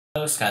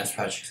Hello, Skyence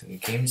Projects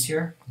And Games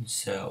here.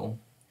 So,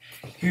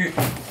 here,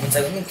 one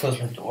second, let me close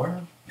my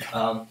door.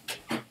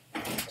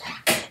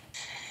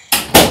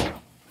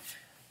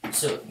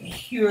 So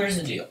here's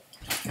the deal.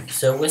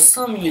 So with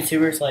some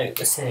YouTubers like,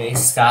 let's say,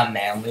 Scott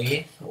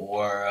Manley,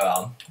 or,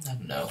 I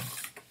don't know,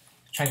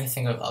 trying to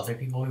think of other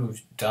people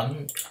who've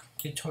done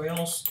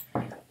tutorials.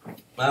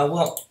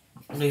 Well,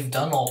 they've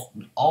done all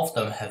of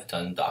them have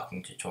done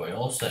docking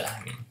tutorials.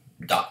 I mean,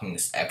 docking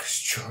is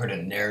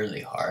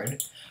extraordinarily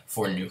hard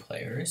for new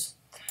players.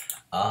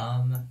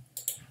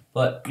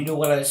 But you know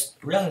what I was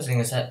realizing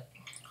is that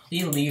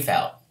they leave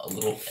out a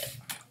little bit.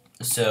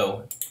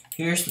 So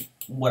here's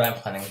what I'm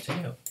planning to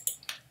do.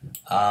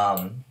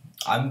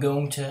 I'm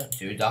going to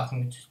do a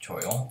docking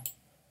tutorial,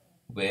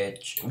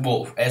 which,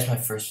 well, as my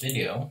first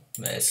video,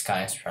 as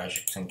Skyence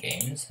Projects And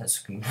Games, that's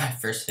gonna be my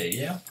first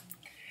video.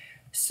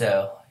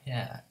 So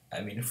yeah,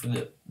 I mean, for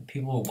the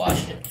people who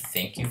watched it,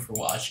 thank you for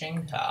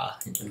watching.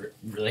 I'm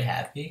really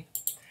happy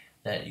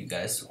that you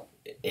guys,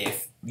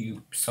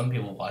 some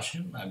people watch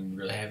it, I'm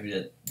really happy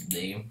that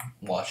they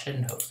watched it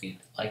and hopefully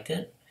liked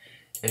it.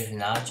 If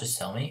not, just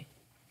tell me.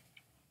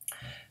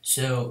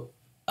 So,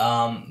 what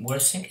I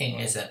was thinking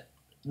is that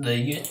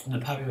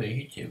the popular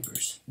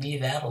YouTubers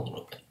leave out a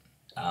little bit,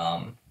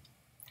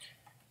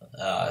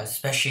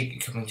 especially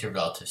coming to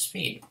relative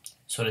speed.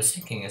 So what I was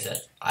thinking is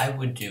that I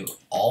would do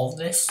all of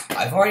this.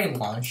 I've already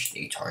launched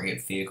a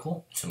target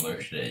vehicle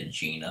similar to the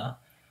Gina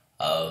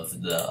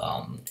of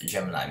the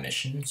Gemini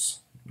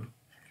missions.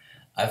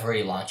 I've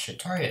already launched a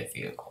target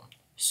vehicle.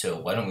 So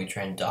why don't we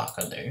try and dock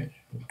on there,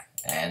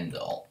 and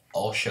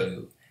I'll show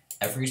you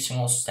every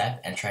single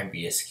step and try and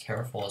be as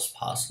careful as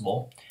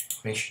possible to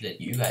make sure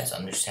that you guys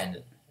understand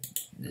it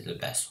the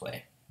best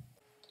way.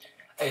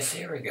 Okay, so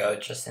here we go,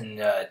 just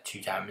in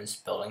 2 diamonds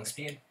building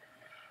speed.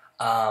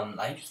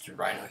 I used the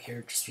Rhino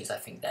here just because I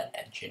think that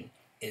engine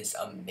is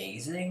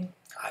amazing.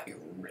 I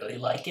really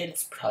like it.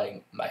 It's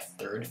probably my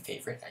 3rd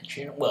favorite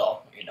engine.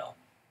 Well, you know,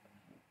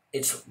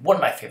 it's one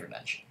of my favorite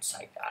engines.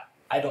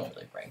 I don't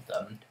really rank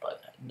them,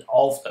 but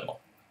all of them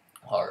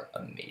are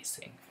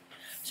amazing.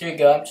 So here you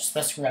go, I'm just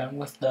messing around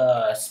with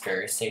the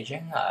asparagus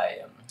staging. I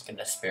am going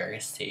to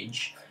asparagus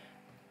stage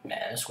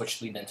Manus,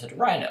 which lead into the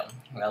Rhino.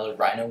 Now the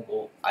Rhino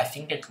will, I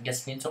think it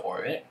gets me into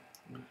orbit.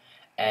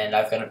 And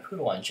I've got a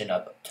Poodle engine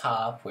up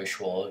top, which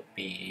will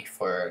be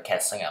for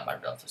cancelling out my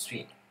relative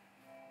speed.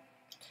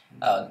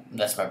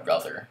 That's my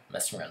brother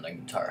messing around the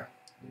guitar.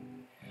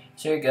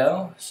 So here you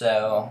go.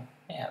 So,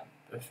 yeah,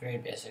 very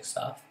basic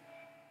stuff.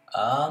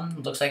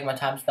 Looks like my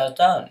time's about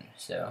done.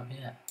 So,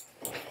 yeah.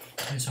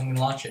 So I'm going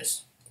to launch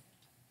this.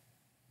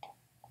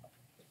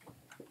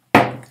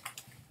 You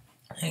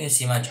can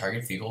see my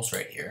target vehicles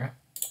right here.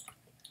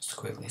 Let's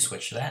quickly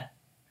switch to that.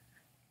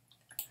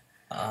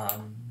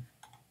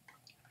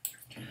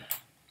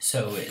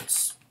 So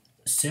it's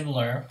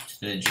similar to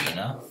the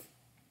Gina,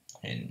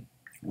 in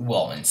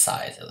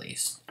size at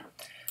least.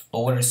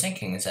 But what I was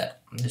thinking is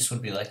that this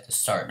would be like the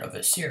start of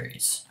a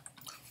series,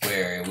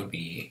 where it would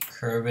be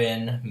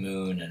Kerbin,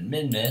 Moon, and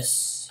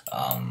Midness,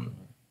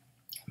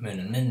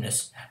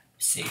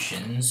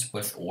 stations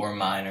with ore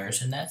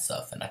miners and that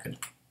stuff, and I could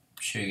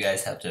show you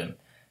guys how to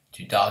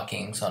do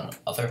dockings on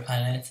other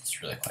planets.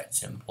 It's really quite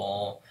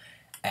simple,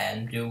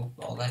 and do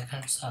all that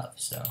kind of stuff.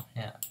 So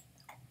yeah.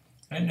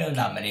 I know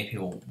not many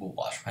people will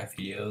watch my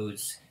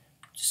videos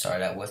to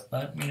start out with,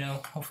 but you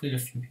know, hopefully the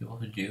few people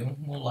who do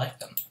will like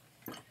them.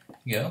 Here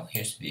you go,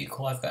 here's the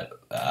vehicle. I've got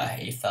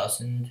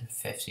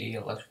 8,050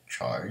 electric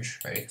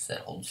charge, right? Because that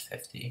holds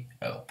 50.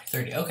 Oh,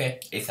 30. Okay,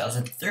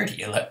 8,030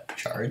 electric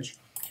charge.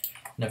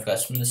 And I've got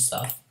some of this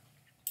stuff.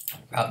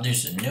 Probably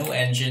there's no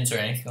engines or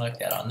anything like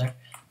that on there.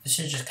 This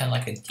is just kind of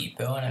like a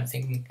depot, and I'm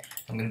thinking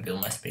I'm going to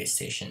build my space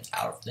station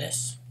out of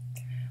this.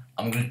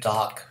 I'm going to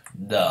dock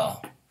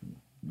the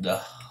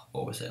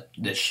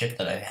ship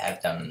that I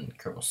have down in the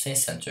Kerbal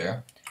Space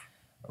Center,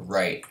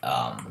 right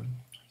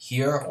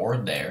here or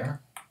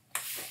there.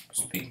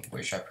 Speaking of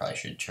which, I probably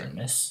should turn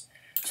this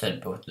so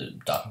that both the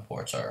docking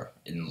ports are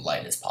in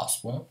light as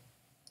possible.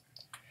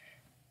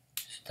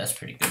 That's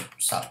pretty good.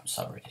 Stop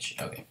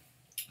rotation. Okay.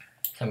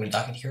 So I'm going to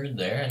dock it here or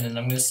there, and then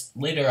I'm going to,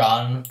 later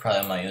on,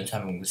 probably on my own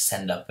time, I'm going to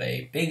send up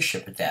a big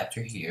ship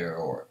adapter here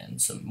and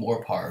some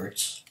more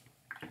parts,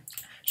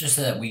 just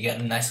so that we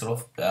get a nice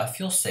little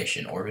fuel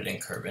station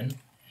orbiting Kerbin.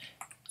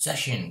 It's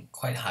actually in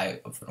quite high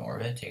of an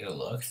orbit. Take a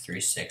look,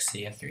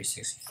 360 and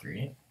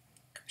 363.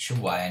 Show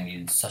why I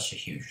needed such a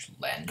huge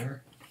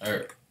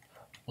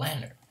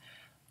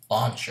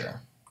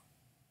launcher.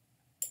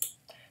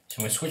 So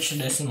I'm gonna switch to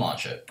this and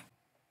launch it.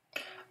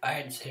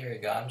 Alright, so here we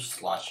go. I'm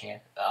just launching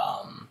it.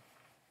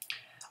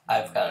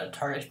 I've got a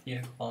target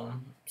vehicle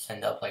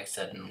send up, like I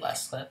said in the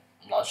last clip.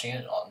 I'm launching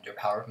it under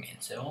power of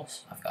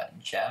mainsails. I've got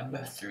Jeb,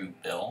 Bob,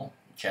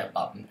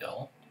 and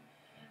Bill.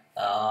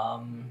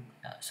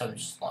 So I'm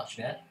just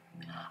launching it.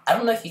 I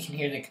don't know if you can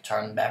hear the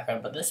guitar in the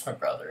background, but this is my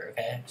brother,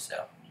 okay?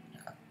 So,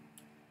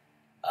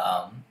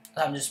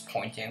 I'm just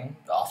pointing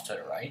off to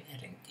the right,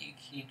 hitting D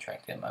key, trying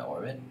to get my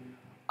orbit.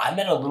 I'm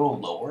at a little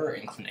lower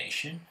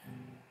inclination,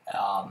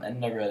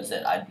 and I realized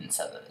that I didn't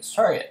set that as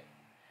target.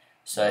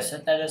 So I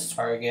set that as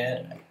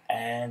target,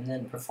 and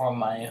then perform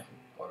my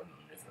orbital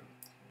maneuver.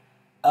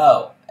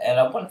 Oh, and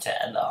I wanted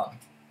to add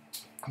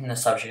in the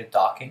subject of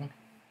docking.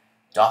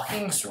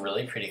 Docking is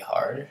really pretty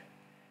hard,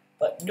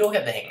 but you'll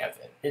get the hang of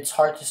it. It's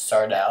hard to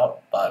start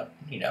out, but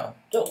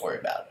don't worry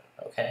about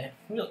it. Okay,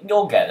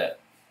 you'll get it.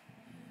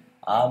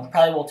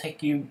 Probably will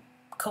take you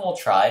a couple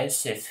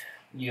tries if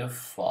you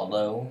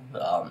follow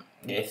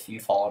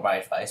my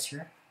advice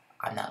here.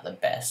 I'm not the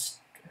best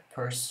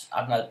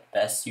I'm not the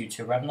best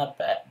YouTuber. I'm not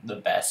the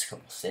best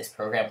space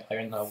program player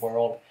in the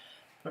world,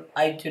 but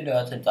I do know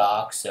how to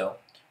dock. So,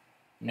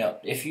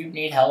 if you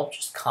need help,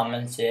 just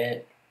comment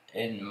it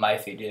in my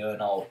video,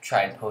 and I'll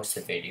try and post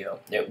a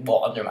video.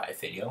 Under my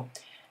video,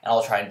 and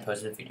I'll try and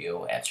post a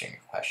video answering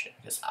your question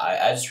because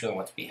I just really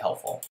want to be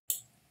helpful.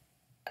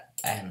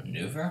 And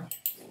maneuver.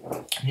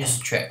 Here's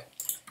the trick.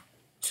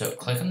 So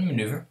click on the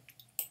maneuver,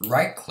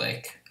 right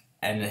click,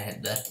 and then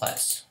hit that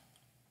plus.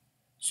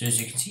 So as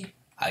you can see,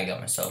 I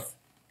got myself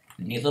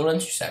a neat little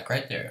intersect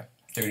right there.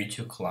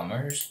 32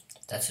 kilometers.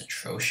 That's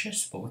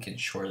atrocious, but we can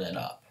shore that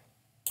up.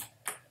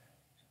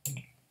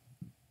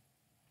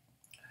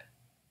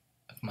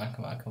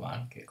 Come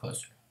on, get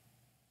closer.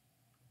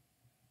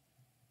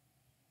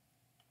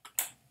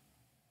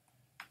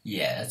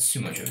 Yeah, that's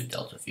too much of a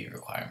delta V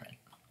requirement.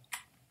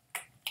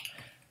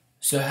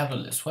 So how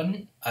about this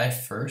one?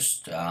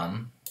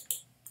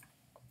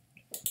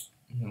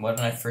 When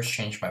I first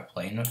change my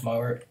plane with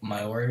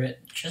my orbit,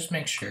 just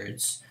make sure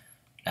it's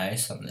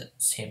nice on the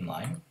same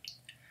line,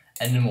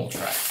 and then we'll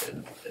try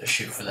to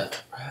shoot for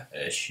that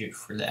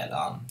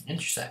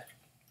intersect.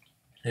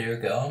 There we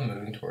go. I'm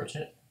moving towards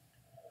it.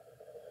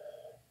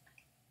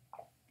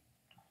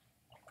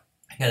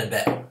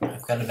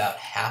 I've got about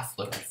half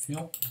liquid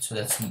fuel, so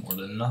that's more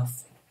than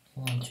enough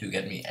to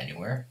get me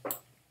anywhere. But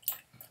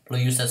I'll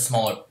use that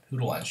smaller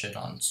poodle engine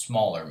on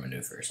smaller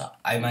maneuvers.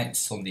 I might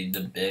still need the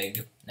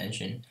big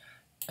engine,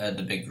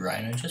 the big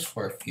Rhino, just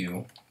for a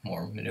few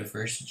more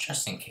maneuvers,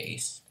 just in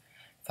case.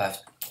 If I have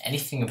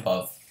anything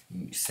above,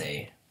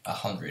 say,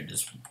 100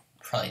 is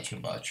probably too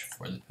much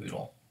for the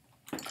poodle.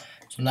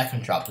 So I'm not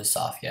going to drop this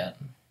off yet.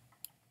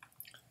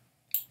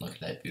 Look at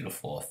that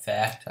beautiful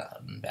effect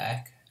out and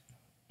back.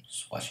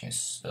 Just watching it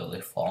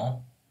slowly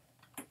fall.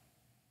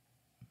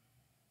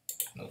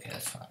 Okay,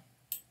 that's fine.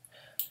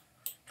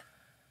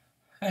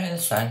 Alright,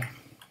 that's fine.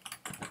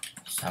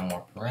 Just time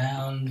warp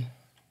around.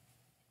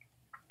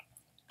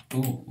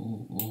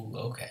 Ooh,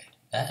 okay.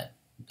 That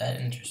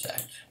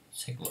intersect.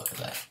 Let's take a look at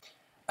that.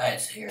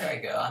 Alright, so here I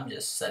go. I'm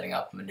just setting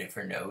up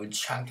maneuver nodes,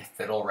 trying to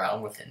fiddle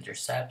around with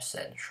intercepts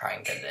and try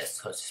and get it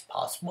as close as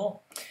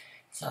possible.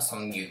 It's not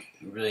something you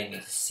really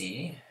need to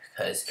see,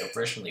 because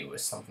originally it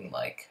was something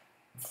like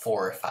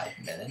 4 or 5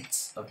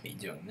 minutes of me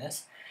doing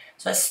this.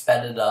 So I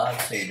sped it up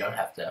so you don't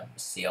have to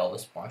see all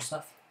this boring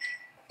stuff.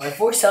 My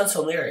voice sounds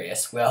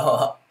hilarious.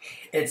 Well,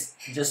 it's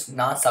just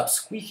non-stop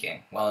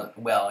squeaking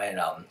well in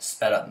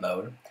sped up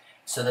mode.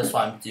 So that's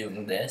why I'm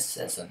doing this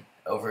as an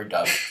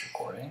overdubbed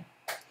recording.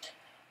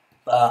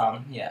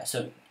 Yeah,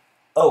 so,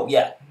 oh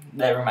yeah,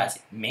 that reminds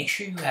me. Make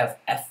sure you have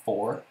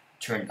F4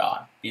 turned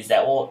on, because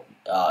that will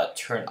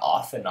turn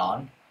off and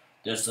on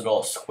those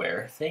little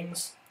square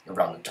things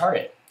around the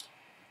target.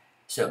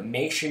 So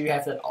make sure you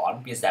have that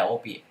on, because that will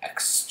be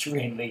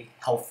extremely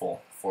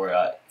helpful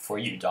for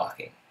you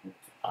docking.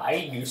 I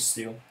used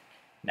to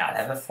not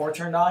have F4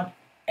 turned on,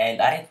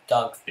 and I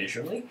dug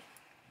visually.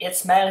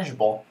 It's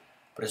manageable,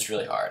 but it's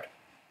really hard.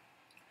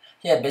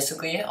 Yeah,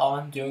 basically all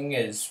I'm doing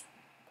is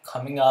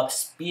coming up,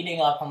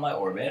 speeding up on my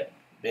orbit,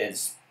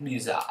 because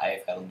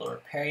I've got a little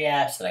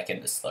periapse and I can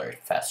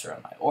accelerate faster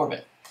on my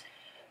orbit.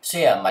 So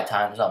yeah, my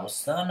time is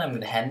almost done. I'm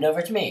going to hand it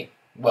over to me.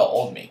 Well,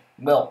 old me.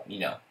 Well,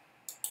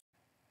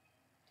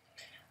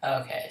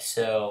 Okay,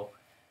 so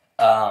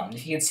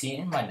if you can see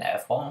in my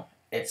nav file,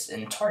 it's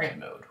in target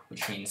mode,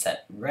 which means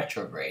that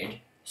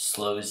retrograde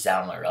slows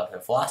down my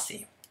relative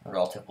velocity.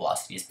 Relative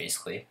velocity is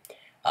basically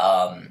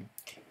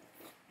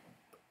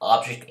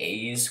object A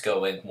is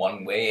going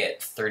one way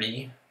at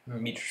 30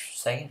 meters per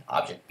second,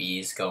 object B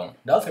is going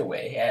another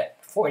way at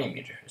 40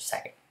 meters per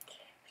second.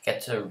 To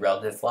get to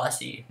relative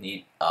velocity,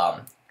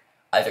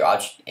 either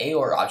object A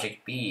or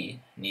object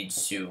B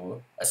needs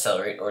to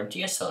accelerate or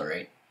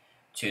decelerate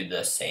to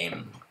the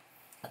same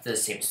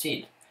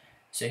speed.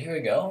 So here we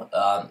go.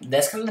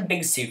 That's kind of the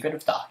big secret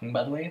of docking,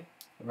 by the way.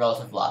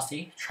 Relative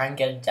velocity. Try and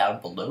get it down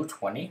below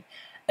 20,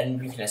 and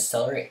we can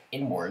accelerate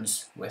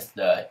inwards with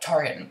the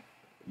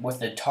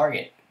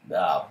target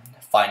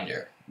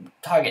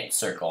target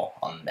circle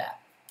on the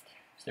map.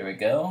 So there we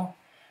go.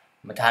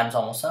 My time's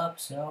almost up,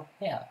 so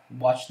yeah.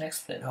 Watch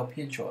next bit. Hope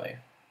you enjoy.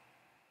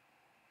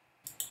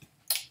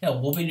 Yeah,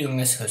 we'll be doing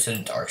this hosted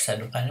in dark side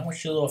of the planet, which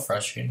is a little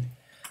frustrating,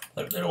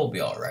 but it'll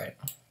be alright.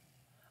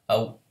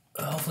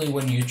 Hopefully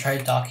when you try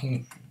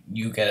docking,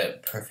 you get a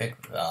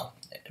perfect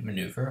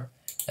maneuver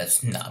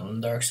that's not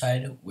on the dark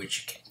side,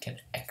 which can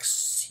get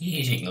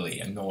exceedingly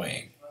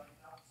annoying.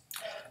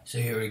 So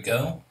here we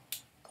go,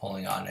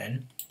 pulling on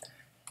in.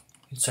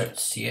 You can start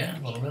to see it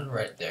a little bit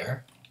right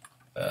there.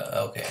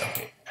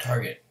 Okay,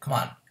 target, come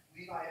on.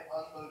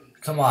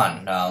 Come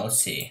on, let's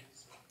see.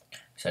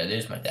 Sorry,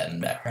 there's my dad in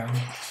the background.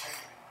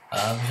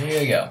 So here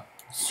we go.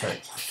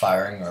 Start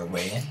firing our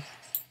way in.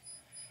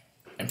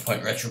 And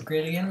point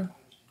retrograde again.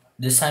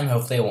 This time,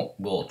 hopefully,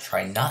 we'll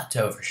try not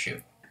to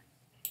overshoot.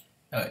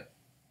 Alright.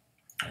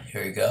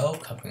 Here we go,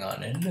 coming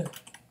on in.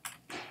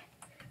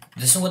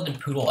 This is what the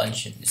Poodle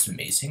engine is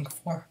amazing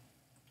for.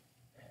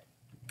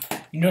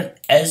 You know,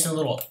 as a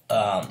little,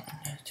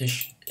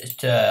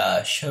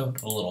 to show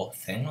a little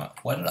thing,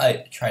 why don't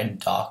I try and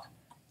dock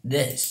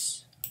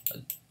this,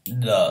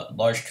 the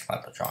large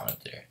clampotron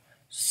up there.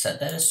 Set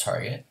that as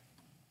target,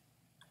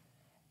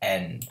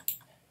 and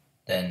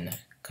then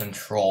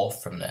control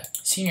from the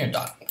senior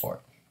docking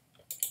port.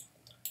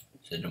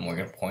 So then we're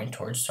going to point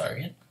towards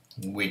target,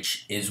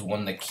 which is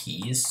one of the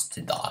keys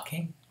to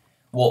docking.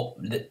 Well,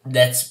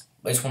 it's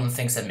one of the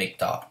things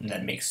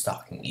that makes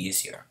docking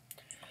easier.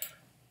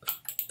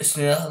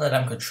 So now that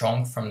I'm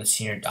controlling from the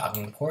senior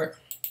docking port,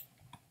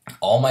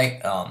 all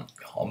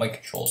my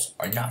controls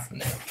are not from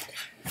there.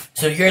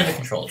 So here are the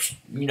controls.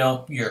 You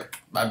know,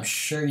 I'm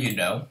sure you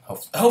know.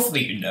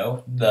 Hopefully you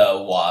know the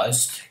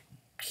WASD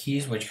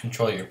keys, which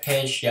control your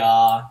pitch,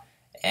 yaw,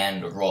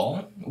 and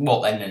roll.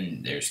 Well, and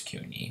then there's Q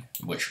and E,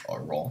 which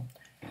are roll.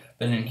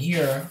 But in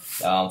here,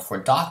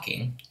 for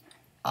docking,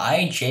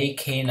 I, J,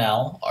 K, and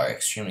L are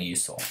extremely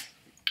useful.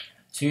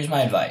 So here's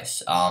my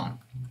advice.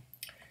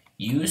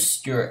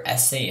 Use your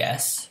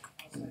SAS.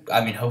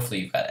 I mean,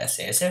 hopefully you've got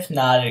SAS. If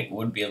not, it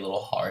would be a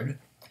little hard.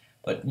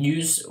 But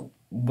use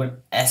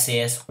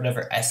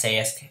whatever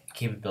SAS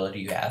capability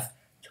you have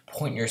to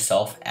point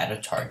yourself at a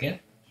target.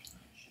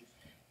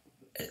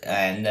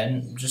 And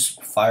then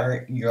just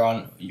fire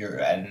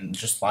and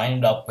just line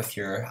it up with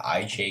your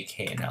I, J,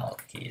 K, and L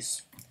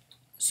keys.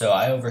 So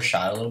I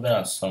overshot a little bit.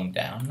 I'm slowing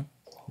down,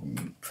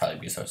 probably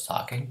because I was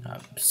talking.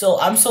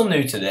 I'm still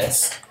new to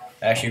this.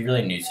 I'm actually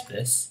really new to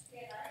this.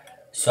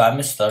 So I'm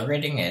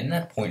accelerating in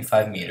at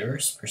 0.5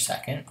 meters per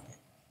second.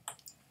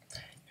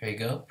 Here you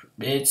go.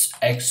 It's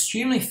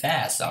extremely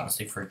fast,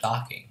 honestly, for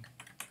docking.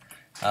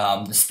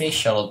 The space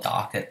shuttle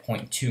docked at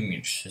 0.2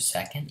 meters per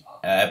second,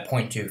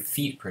 0.2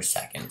 feet per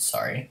second,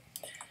 sorry,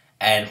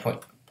 and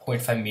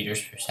 0.5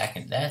 meters per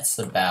second. That's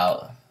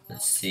about,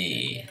 let's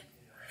see,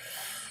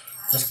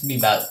 this could be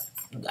about,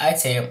 I'd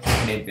say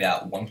maybe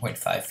about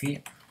 1.5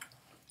 feet.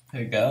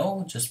 There you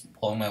go, just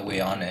pulling my way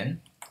on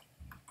in,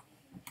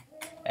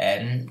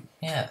 and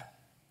yeah.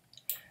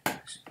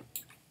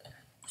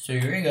 So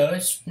here we go.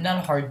 It's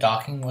not a hard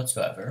docking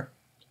whatsoever.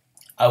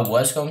 I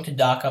was going to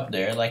dock up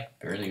there, like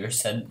earlier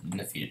said in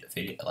the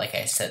video, like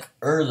I said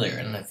earlier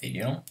in the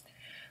video,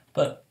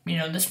 but you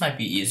know, this might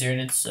be easier,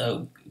 and it's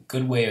a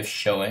good way of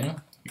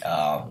showing.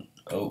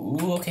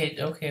 Okay,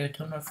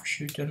 don't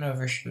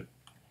overshoot.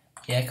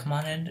 Yeah, come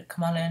on in.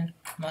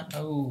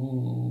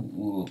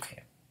 Oh,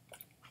 okay,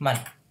 come on.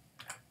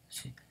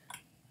 See,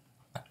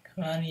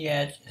 come on,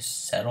 yeah,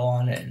 just settle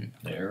on in.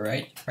 There,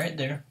 right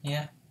there.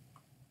 Yeah,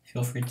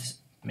 feel free to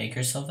make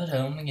yourself at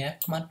home. Yeah,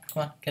 come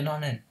on, get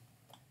on in.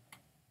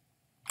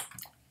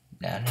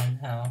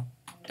 No.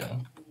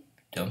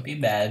 Don't be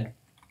bad.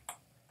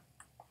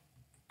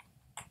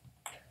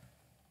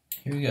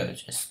 Here we go,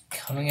 just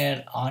coming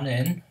on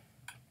in.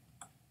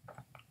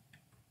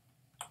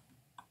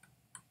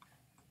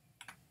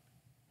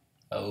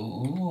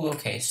 Oh,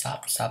 okay,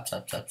 stop.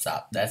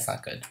 That's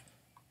not good.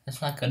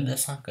 Come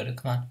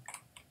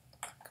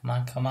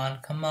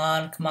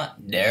on.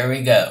 There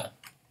we go.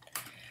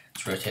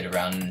 Let's rotate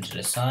around into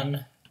the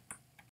sun.